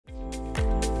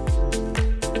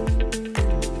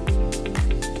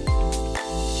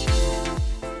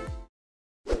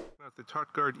The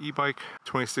TotGuard e-bike,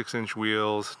 26-inch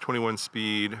wheels, 21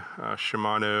 speed,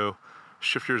 Shimano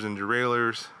shifters and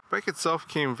derailleurs. The bike itself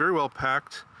came very well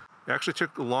packed. It actually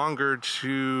took longer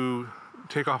to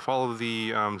take off all of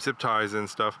the zip ties and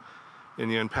stuff in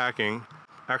the unpacking.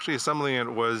 Actually assembling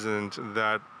it wasn't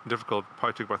that difficult,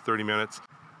 probably took about 30 minutes.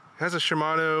 It has a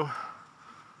Shimano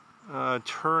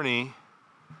tourney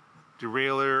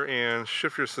derailleur and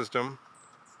shifter system.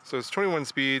 So it's 21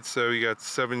 speed, so you got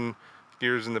 7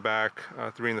 gears in the back,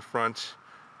 3 in the front,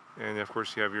 and of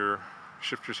course you have your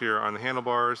shifters here on the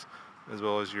handlebars as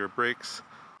well as your brakes.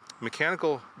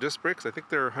 Mechanical disc brakes, I think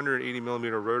they're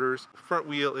 180mm rotors. The front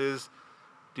wheel is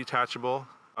detachable.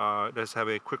 It does have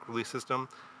a quick release system.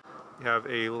 You have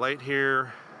a light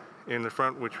here in the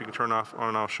front which we can turn off on,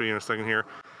 and I'll show you in a second here,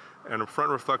 and a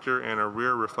front reflector and a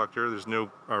rear reflector. There's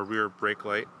no rear brake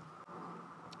light.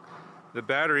 The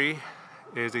battery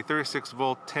is a 36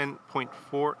 volt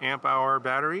 10.4 amp hour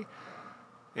battery,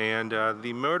 and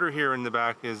the motor here in the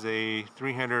back is a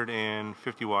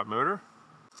 350 watt motor.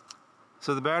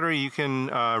 So the battery you can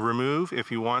remove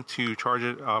if you want to charge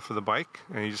it off of the bike,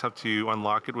 and you just have to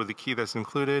unlock it with the key that's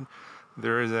included.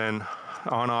 There is an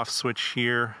on-off switch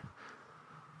here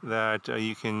that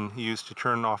you can use to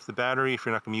turn off the battery if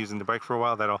you're not going to be using the bike for a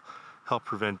while. That'll help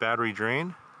prevent battery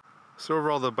drain. So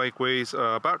overall the bike weighs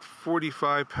about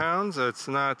 45 pounds. It's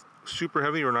not super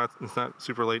heavy, or it's not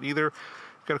super light either.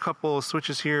 Got a couple of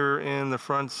switches here in the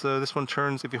front. So this one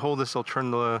turns, if you hold this, it'll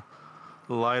turn the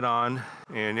light on,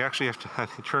 and you actually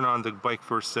have to turn on the bike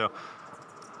first. So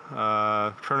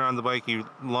turn on the bike, you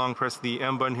long press the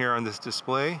M button here on this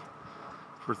display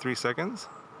for 3 seconds,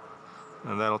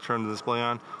 and that'll turn the display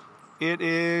on. It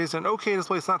is an okay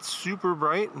display. It's not super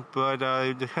bright, but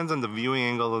it depends on the viewing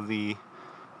angle of the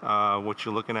what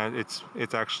you're looking at.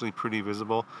 It's actually pretty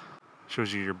visible.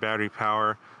 Shows you your battery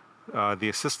power. The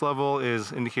assist level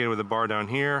is indicated with a bar down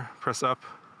here. Press up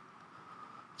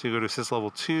to go to assist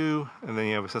level 2, and then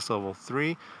you have assist level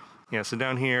 3. Yeah, so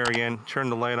down here again,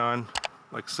 turn the light on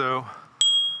like so.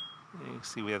 You can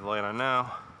see we have the light on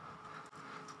now.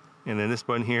 And then this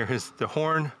button here is the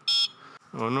horn.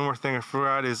 One more thing I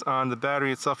forgot is on the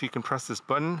battery itself, you can press this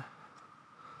button,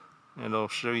 and it'll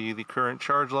show you the current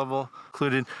charge level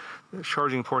included. The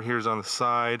charging port here is on the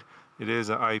side. It is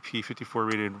an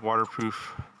IP54 rated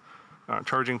waterproof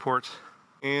charging port,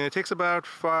 and it takes about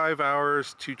 5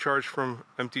 hours to charge from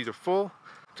empty to full.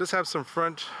 Just have some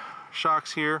front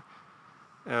shocks here,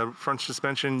 front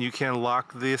suspension. You can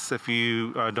lock this if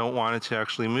you don't want it to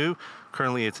actually move.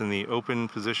 Currently it's in the open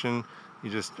position. You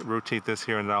just rotate this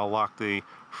here and that'll lock the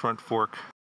front fork.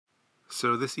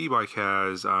 So this e-bike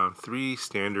has 3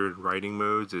 standard riding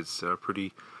modes. It's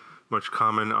pretty much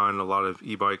common on a lot of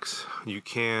e-bikes. You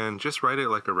can just ride it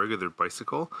like a regular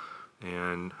bicycle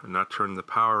and not turn the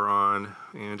power on,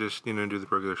 and just, you know, do the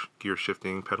regular gear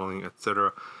shifting, pedaling,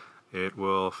 etc. It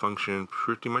will function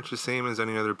pretty much the same as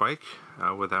any other bike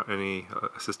without any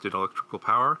assisted electrical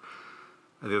power.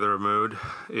 The other mode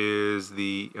is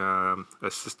the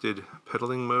assisted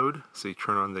pedaling mode. So you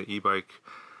turn on the e-bike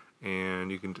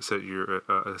and you can set your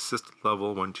assist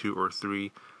level 1, 2, or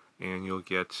 3, and you'll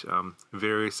get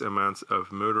various amounts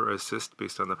of motor assist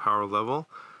based on the power level.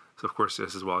 So of course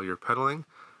this is while you're pedaling.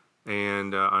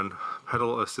 And on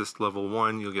pedal assist level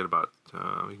 1, you'll get about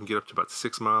you can get up to about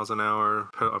 6 miles an hour.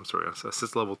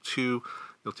 Assist level 2,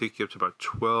 it'll take you up to about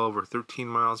 12 or 13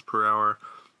 miles per hour.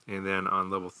 And then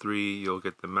on level 3, you'll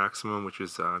get the maximum, which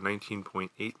is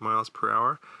 19.8 miles per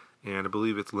hour. And I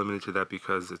believe it's limited to that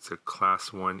because it's a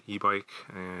class 1 e-bike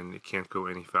and it can't go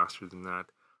any faster than that.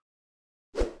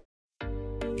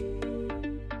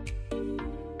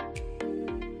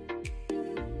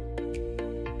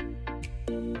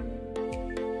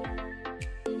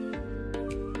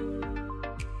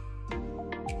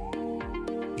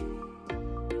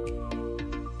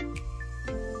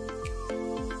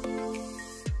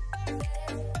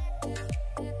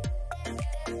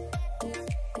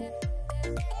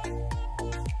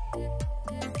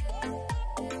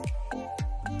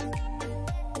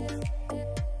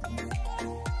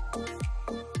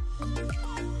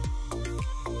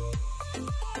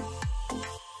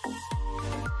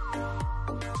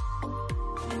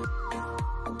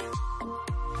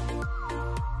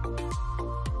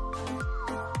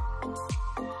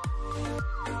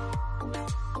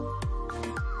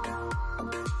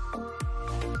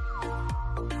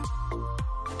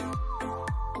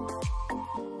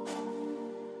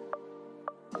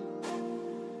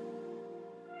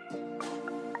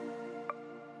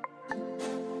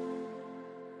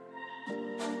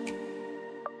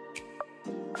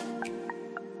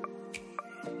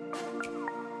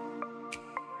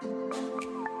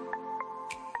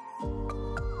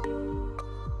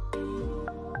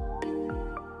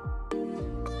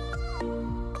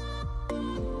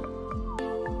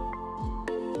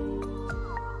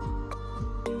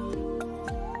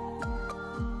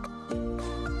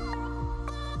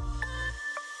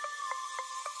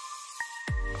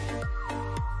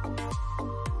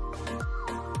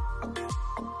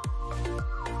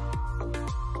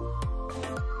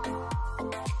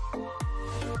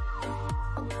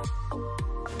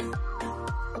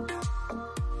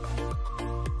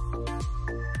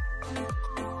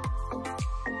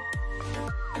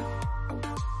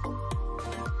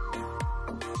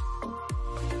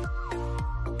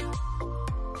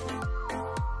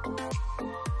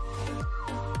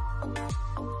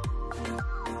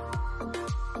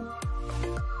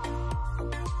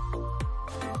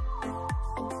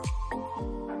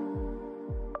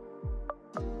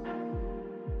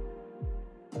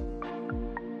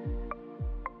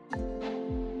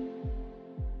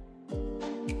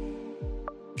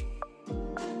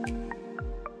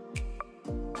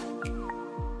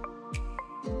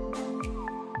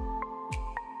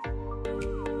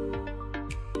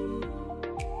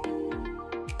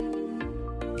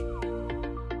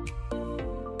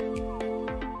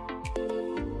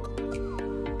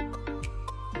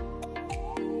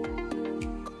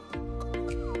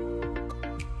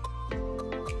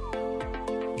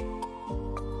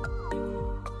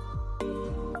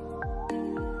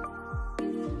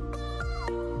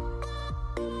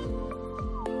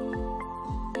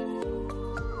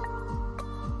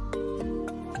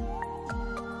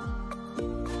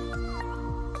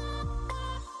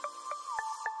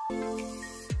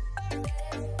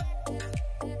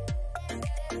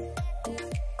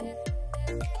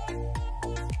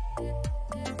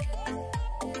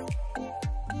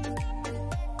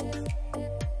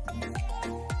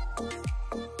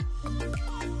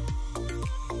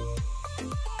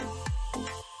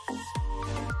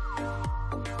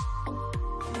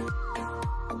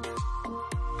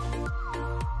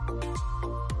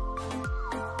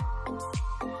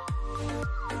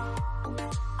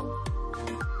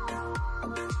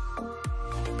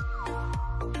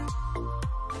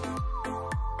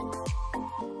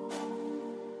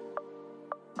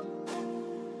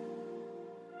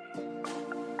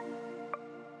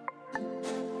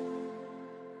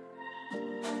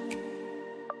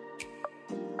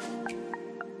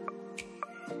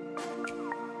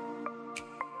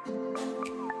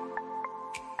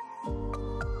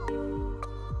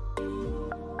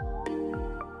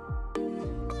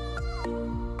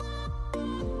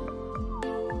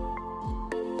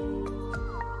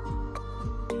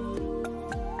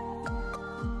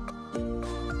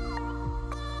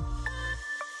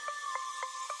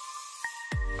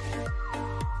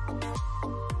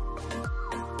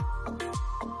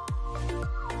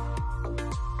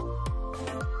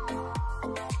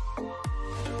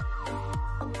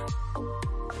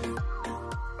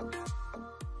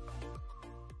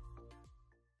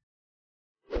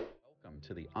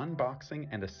 to the unboxing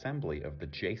and assembly of the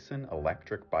Jasion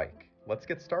electric bike. Let's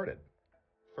get started.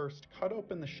 First, cut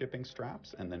open the shipping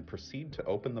straps and then proceed to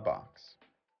open the box.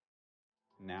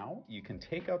 Now, you can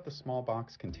take out the small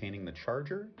box containing the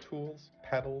charger, tools,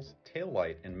 pedals,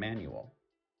 taillight, and manual.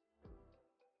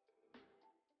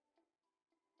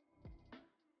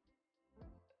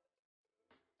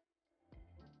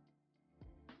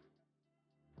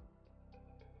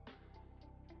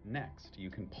 Next, you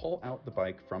can pull out the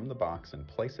bike from the box and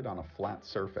place it on a flat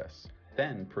surface.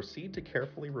 Then, proceed to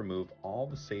carefully remove all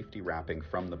the safety wrapping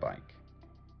from the bike.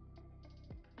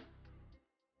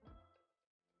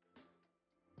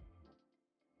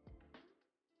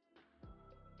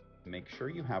 Make sure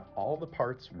you have all the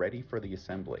parts ready for the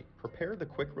assembly. Prepare the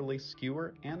quick-release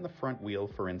skewer and the front wheel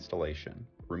for installation.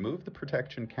 Remove the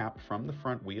protection cap from the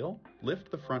front wheel,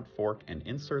 lift the front fork, and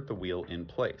insert the wheel in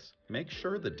place. Make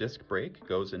sure the disc brake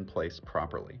goes in place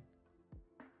properly.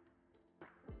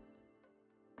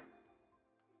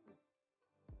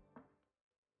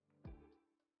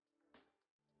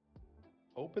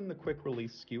 Open the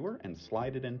quick-release skewer and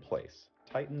slide it in place.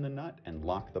 Tighten the nut and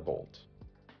lock the bolt.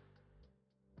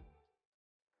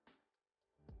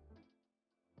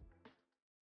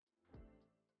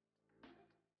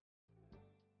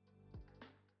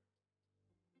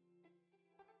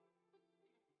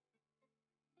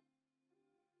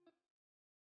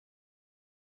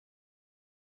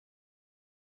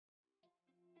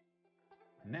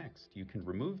 Next, you can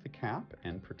remove the cap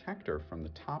and protector from the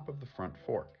top of the front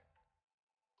fork.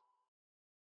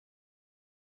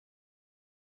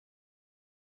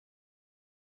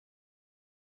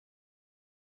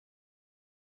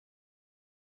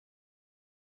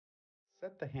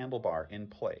 Set the handlebar in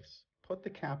place. Put the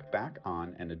cap back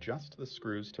on and adjust the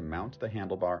screws to mount the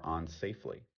handlebar on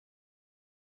safely.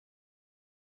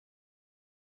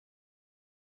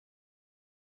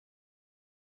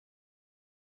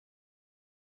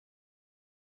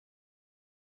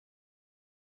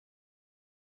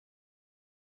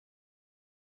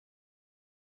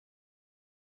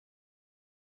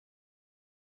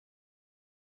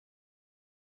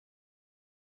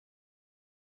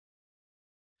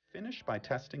 Finish by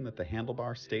testing that the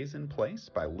handlebar stays in place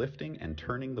by lifting and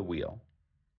turning the wheel.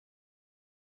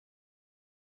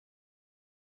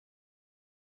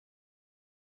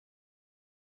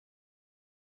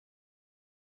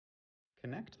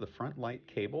 Connect the front light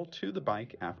cable to the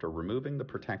bike after removing the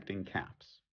protecting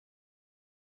caps.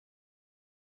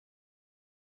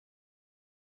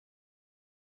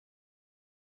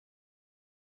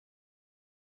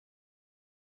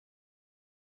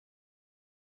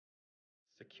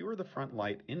 Secure the front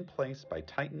light in place by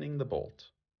tightening the bolt.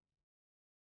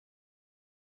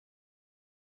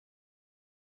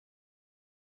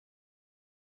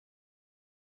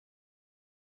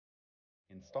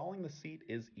 Installing the seat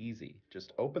is easy.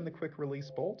 Just open the quick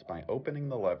release bolt by opening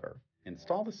the lever.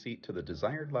 Install the seat to the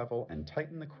desired level and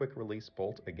tighten the quick release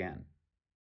bolt again.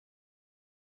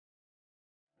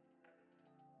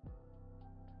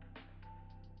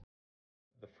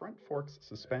 The front fork's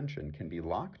suspension can be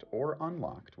locked or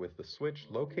unlocked with the switch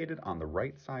located on the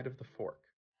right side of the fork.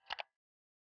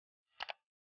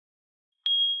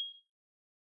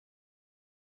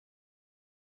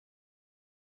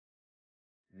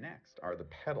 Next are the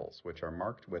pedals, which are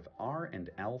marked with R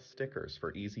and L stickers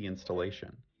for easy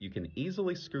installation. You can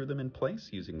easily screw them in place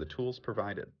using the tools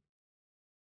provided.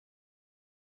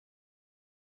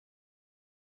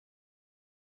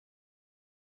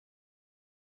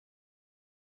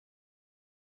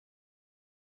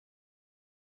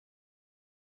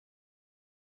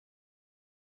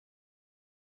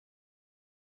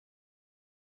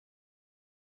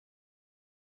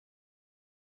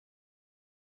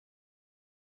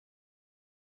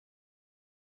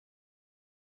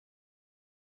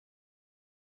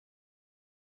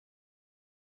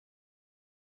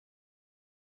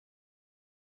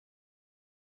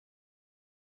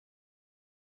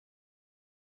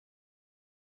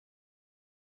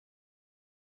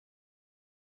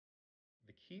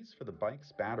 The keys for the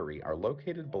bike's battery are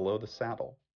located below the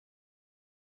saddle.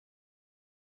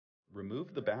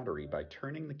 Remove the battery by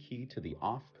turning the key to the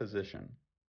off position.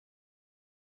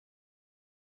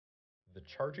 The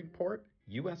charging port,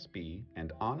 USB,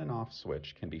 and on and off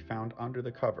switch can be found under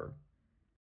the cover.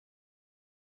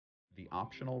 The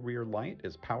optional rear light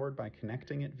is powered by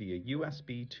connecting it via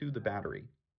USB to the battery.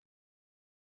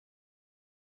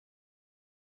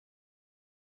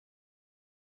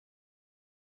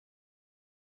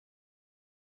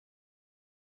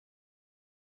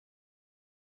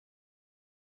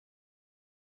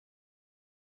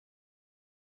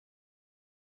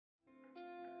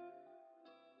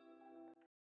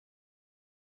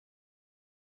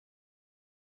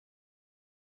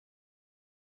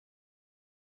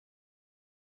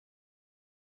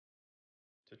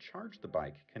 To charge the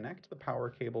bike, connect the power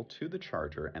cable to the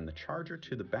charger and the charger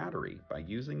to the battery by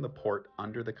using the port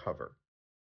under the cover.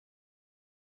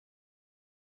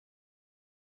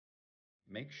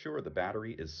 Make sure the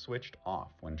battery is switched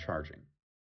off when charging.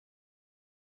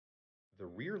 The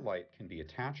rear light can be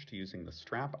attached using the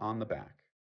strap on the back.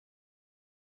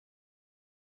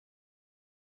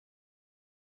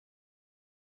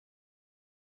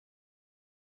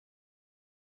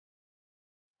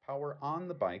 Power on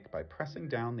the bike by pressing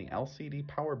down the LCD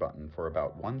power button for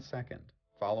about 1 second.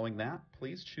 Following that,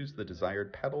 please choose the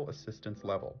desired pedal assistance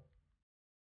level.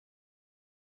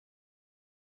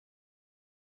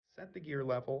 Set the gear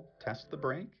level, test the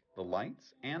brake, the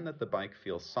lights, and that the bike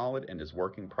feels solid and is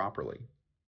working properly.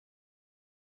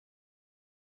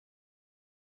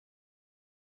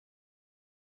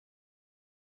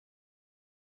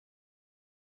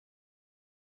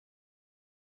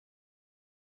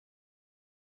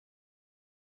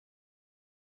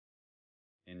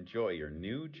 Enjoy your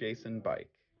new Jasion bike.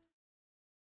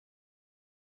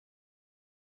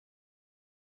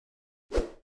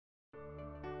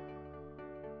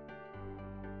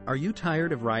 Are you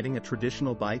tired of riding a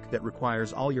traditional bike that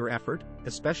requires all your effort,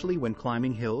 especially when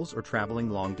climbing hills or traveling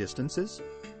long distances?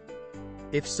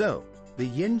 If so, the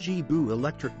Yinji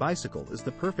electric bicycle is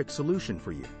the perfect solution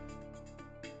for you.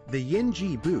 The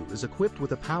Yinji is equipped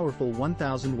with a powerful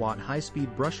 1000-watt high-speed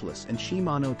brushless and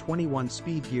Shimano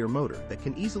 21-speed gear motor that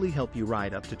can easily help you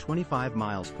ride up to 25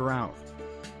 miles per hour.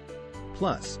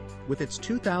 Plus, with its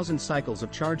 2000 cycles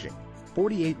of charging,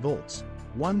 48 volts,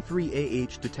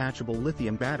 13Ah detachable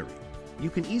lithium battery, you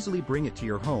can easily bring it to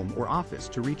your home or office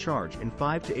to recharge in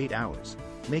 5 to 8 hours,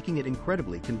 making it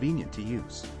incredibly convenient to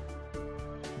use.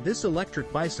 This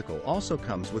electric bicycle also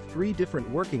comes with 3 different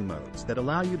working modes that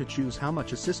allow you to choose how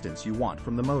much assistance you want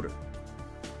from the motor.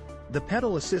 The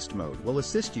pedal assist mode will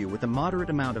assist you with a moderate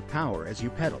amount of power as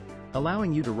you pedal,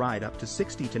 allowing you to ride up to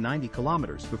 60 to 90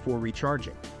 kilometers before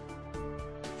recharging.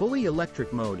 Fully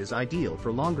electric mode is ideal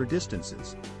for longer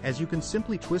distances, as you can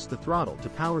simply twist the throttle to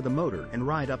power the motor and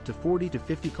ride up to 40 to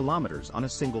 50 kilometers on a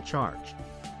single charge.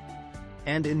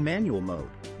 And in manual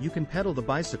mode, you can pedal the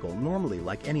bicycle normally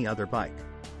like any other bike.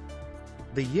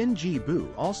 The Yinji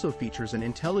also features an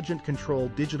intelligent control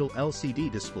digital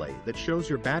LCD display that shows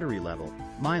your battery level,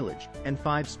 mileage, and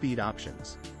 5-speed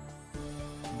options.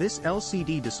 This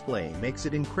LCD display makes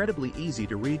it incredibly easy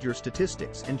to read your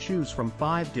statistics and choose from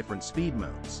 5 different speed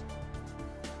modes.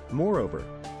 Moreover,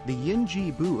 the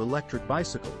Yinji electric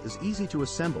bicycle is easy to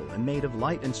assemble and made of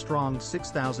light and strong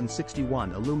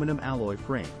 6061 aluminum alloy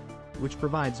frame, which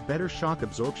provides better shock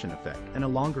absorption effect and a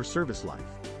longer service life.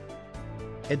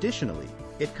 Additionally,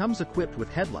 it comes equipped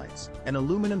with headlights, an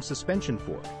aluminum suspension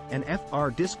fork, and FR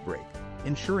disc brake,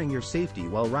 ensuring your safety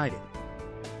while riding.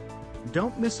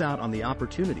 Don't miss out on the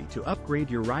opportunity to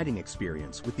upgrade your riding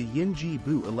experience with the Yinji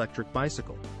electric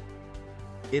bicycle.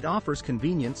 It offers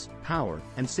convenience, power,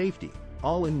 and safety,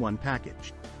 all in one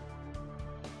package.